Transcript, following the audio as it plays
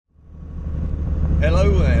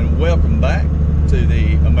Hello and welcome back to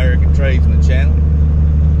the American Tradesman channel.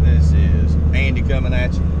 This is Andy coming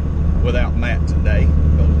at you without Matt today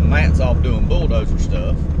because Matt's off doing bulldozer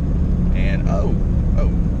stuff. And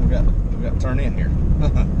we got to turn in here.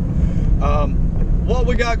 What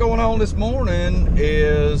we got going on this morning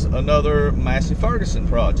is another Massey Ferguson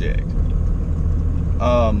project.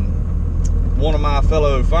 One of my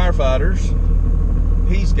fellow firefighters,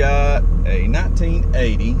 he's got a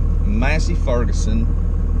 1980 Massey Ferguson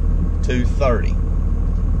 230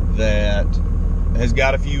 that has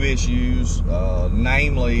got a few issues,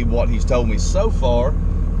 namely what he's told me so far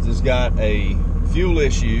is it's got a fuel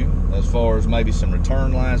issue as far as maybe some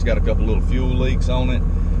return lines, got a couple little fuel leaks on it.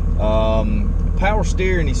 Power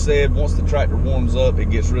steering, he said, once the tractor warms up it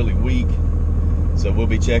gets really weak, so we'll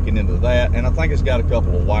be checking into that. And I think it's got a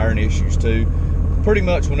couple of wiring issues too. Pretty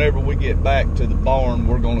much whenever we get back to the barn,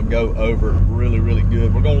 we're going to go over it really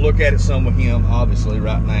good. We're going to look at it some with him, obviously,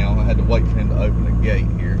 right now. I had to wait for him to open the gate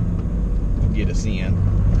here to get us in.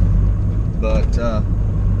 But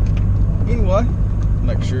anyway,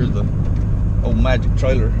 make sure the old Magic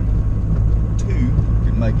Trailer 2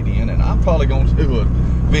 can make it in. And I'm probably going to do a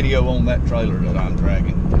video on that trailer that I'm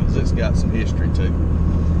dragging because it's got some history too.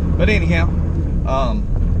 But anyhow,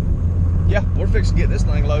 yeah, we're fixing to get this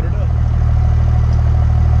thing loaded up.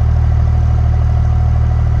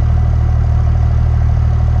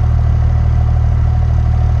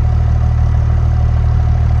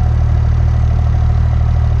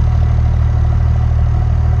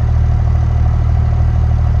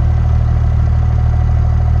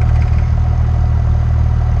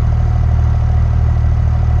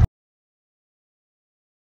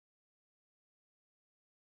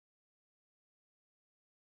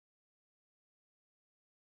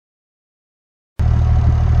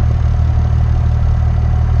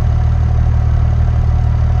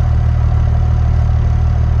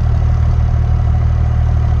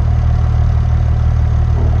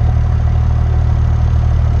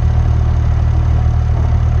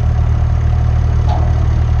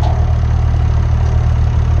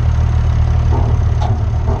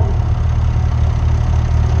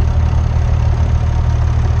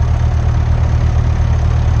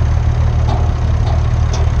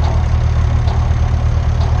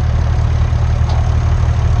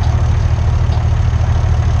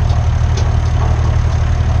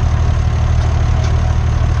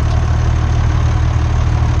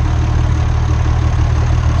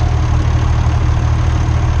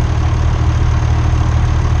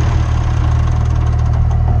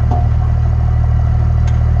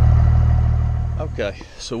 Okay,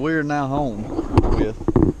 so we're now home with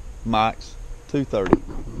Mike's 230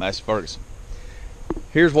 Massey Ferguson.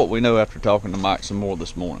 Here's what we know after talking to Mike some more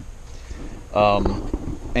this morning.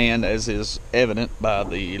 And as is evident by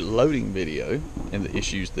the loading video and the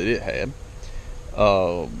issues that it had,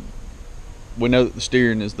 we know that the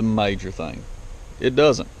steering is the major thing. It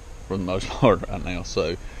doesn't, for the most part right now,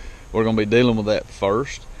 so we're going to be dealing with that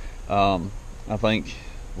first. I think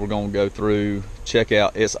we're going to go through, check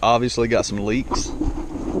out, it's obviously got some leaks,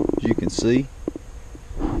 as you can see.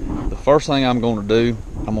 The first thing I'm going to do,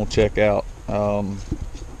 I'm going to check out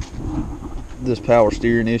this power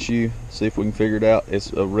steering issue, see if we can figure it out.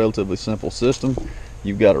 It's a relatively simple system.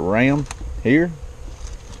 You've got a ram here,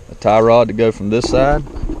 a tie rod to go from this side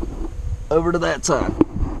over to that side.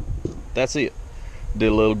 That's it.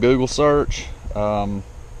 Did a little Google search. Got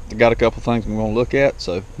a couple things I'm going to look at,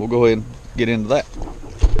 so we'll go ahead and get into that.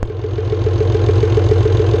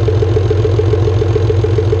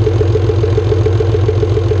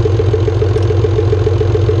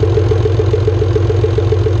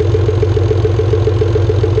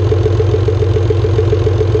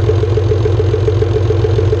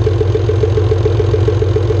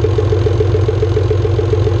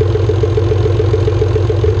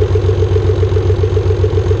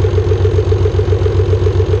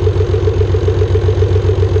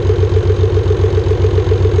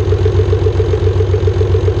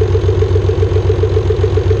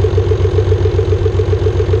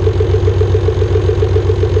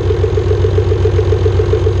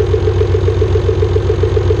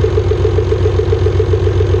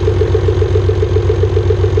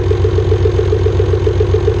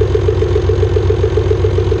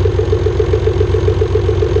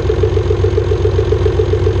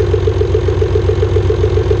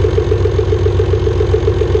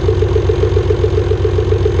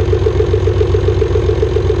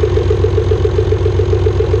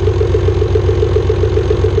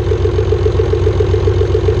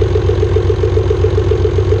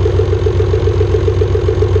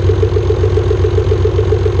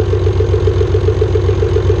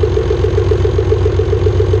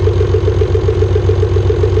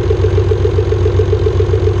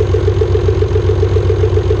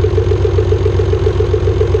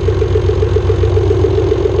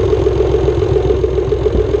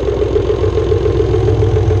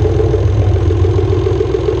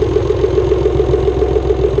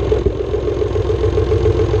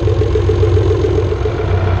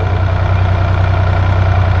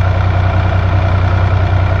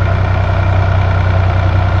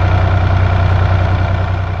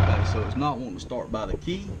 start by the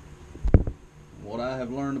key. What I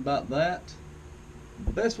have learned about that,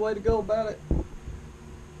 the best way to go about it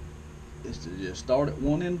is to just start at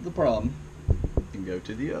one end of the problem and go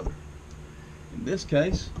to the other. In this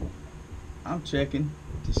case, I'm checking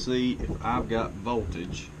to see if I've got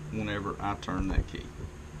voltage whenever I turn that key.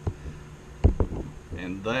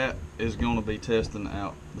 And that is going to be testing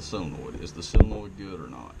out the solenoid. Is the solenoid good or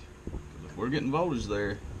not? Because if we're getting voltage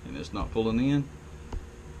there and it's not pulling in,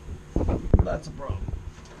 that's a problem.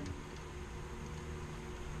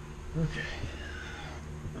 Okay.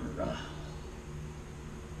 We're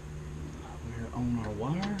on our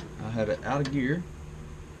wire. I have it out of gear.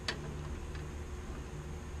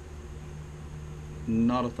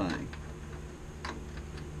 Not a thing.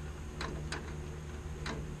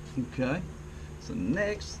 Okay. So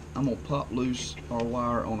next, I'm going to pop loose our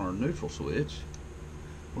wire on our neutral switch.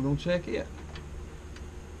 We're going to check it.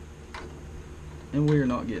 And we are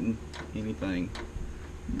not getting anything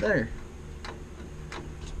there.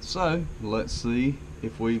 So let's see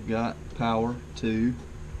if we've got power to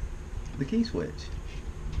the key switch.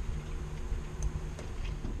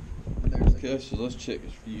 Okay, so let's check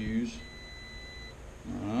this fuse.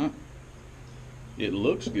 Alright. It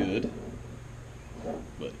looks good,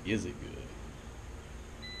 but is it good?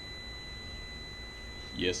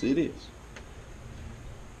 Yes, it is.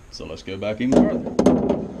 So let's go back even further.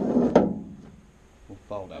 We'll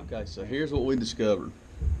fall down. Okay, so here's what we discovered.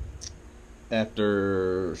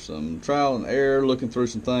 After some trial and error, looking through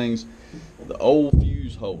some things, the old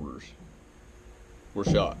fuse holders were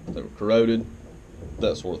shot. They were corroded,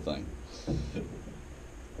 that sort of thing.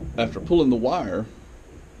 After pulling the wire,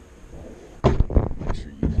 make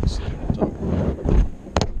sure you can see what I'm talking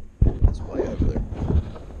about. It's way over there.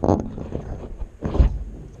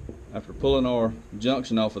 After pulling our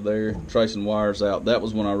junction off of there, tracing wires out, that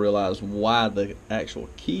was when I realized why the actual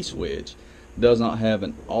key switch does not have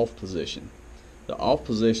an off position. The off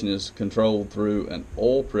position is controlled through an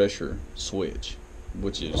oil pressure switch,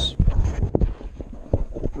 which is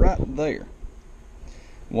right there.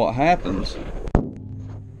 What happens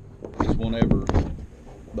is whenever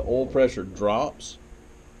the oil pressure drops,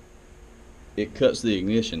 it cuts the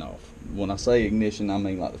ignition off. When I say ignition, I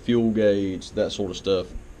mean like the fuel gauge, that sort of stuff,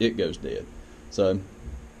 it goes dead. So,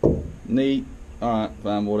 neat, alright,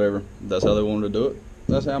 fine, whatever. That's how they wanted to do it.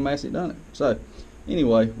 That's how Massey done it. So,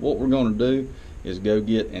 anyway, what we're going to do is go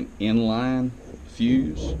get an inline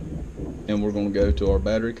fuse, and we're going to go to our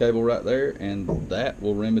battery cable right there, and that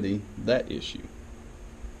will remedy that issue.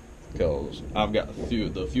 Because I've got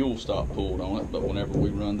the fuel stop pulled on it, but whenever we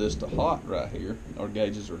run this to hot right here, our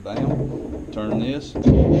gauges are down. Turn this. As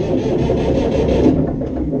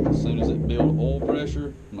soon as it built oil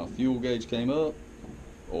pressure, my fuel gauge came up,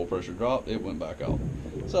 oil pressure dropped, it went back off.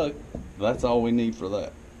 So that's all we need for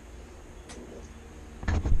that.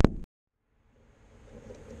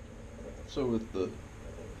 So with the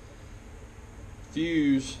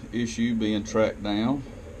fuse issue being tracked down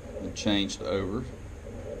and changed over,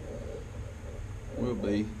 we'll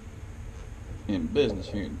be in business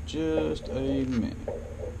here in just a minute.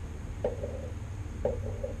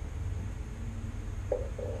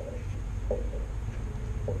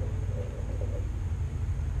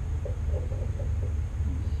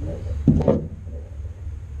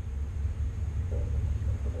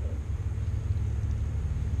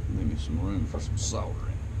 Leave me some room for some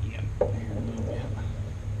soldering in here a little bit.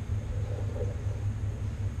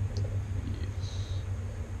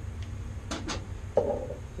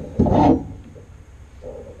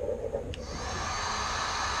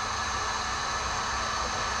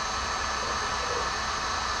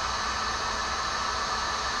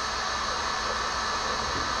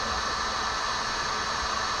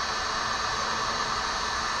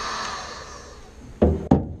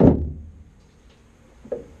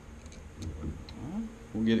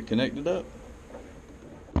 We'll get it connected up.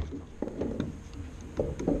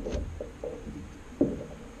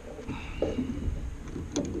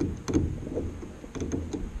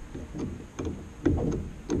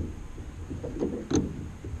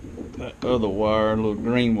 That other wire, little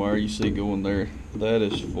green wire you see going there, that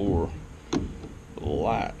is for the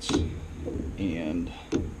lights, and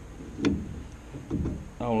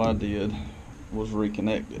all I did was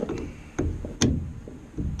reconnect it.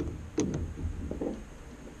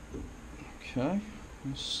 Okay,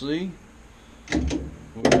 let's see.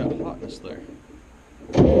 We got hotness there.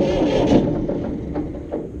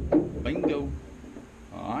 Bingo.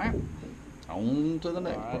 Alright, on to the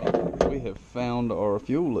next part. We have found our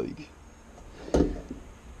fuel leak.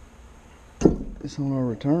 It's on our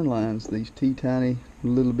return lines, these teeny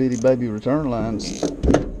little bitty baby return lines.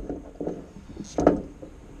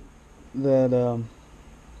 that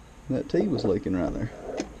that T was leaking right there.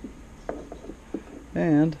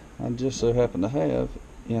 And I just so happen to have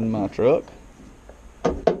in my truck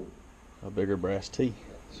a bigger brass T.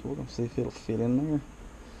 So we're going to see if it'll fit in there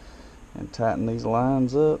and tighten these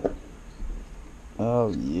lines up.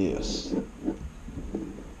 Oh yes.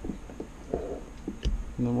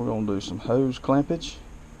 And then we're going to do some hose clampage.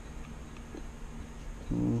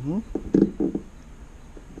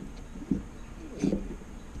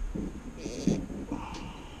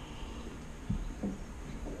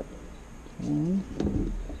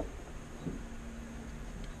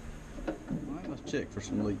 Alright, let's check for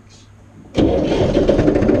some leaks.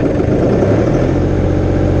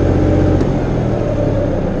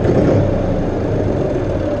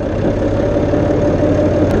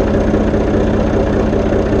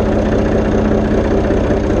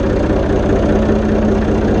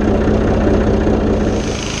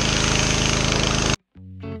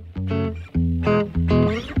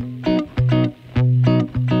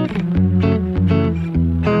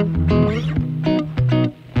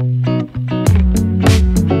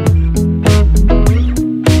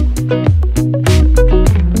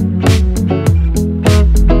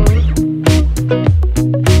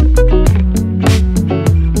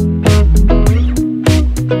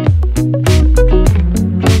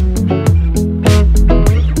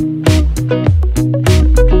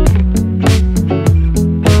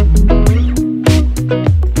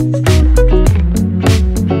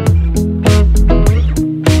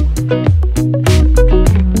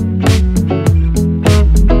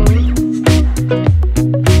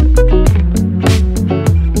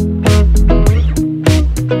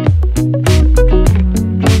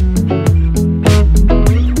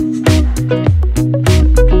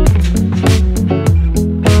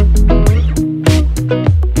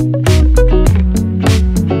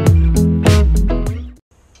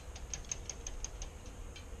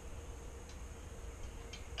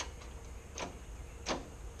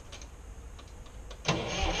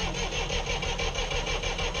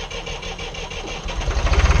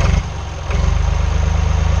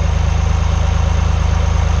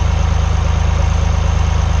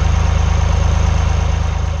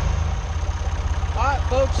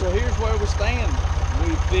 Folks, so here's where we stand.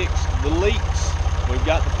 We fixed the leaks. We've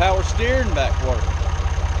got the power steering back working.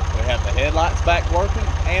 We have the headlights back working,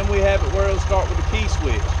 and we have it where it'll start with the key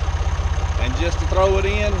switch. And just to throw it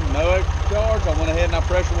in, no extra charge, I went ahead and I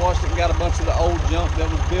pressure washed it and got a bunch of the old junk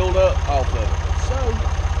that was built up off of it. So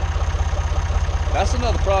that's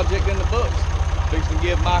another project in the books. Fixing to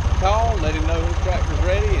give Mike a call, let him know his tractor's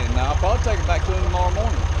ready, and I'll probably take it back to him tomorrow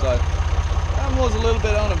morning. So that one was a little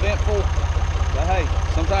bit uneventful. But hey,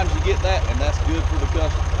 sometimes you get that, and that's good for the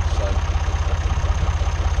customer. So,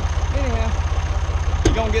 anyhow,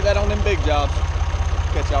 you're going to get that on them big jobs.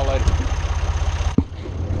 Catch y'all later.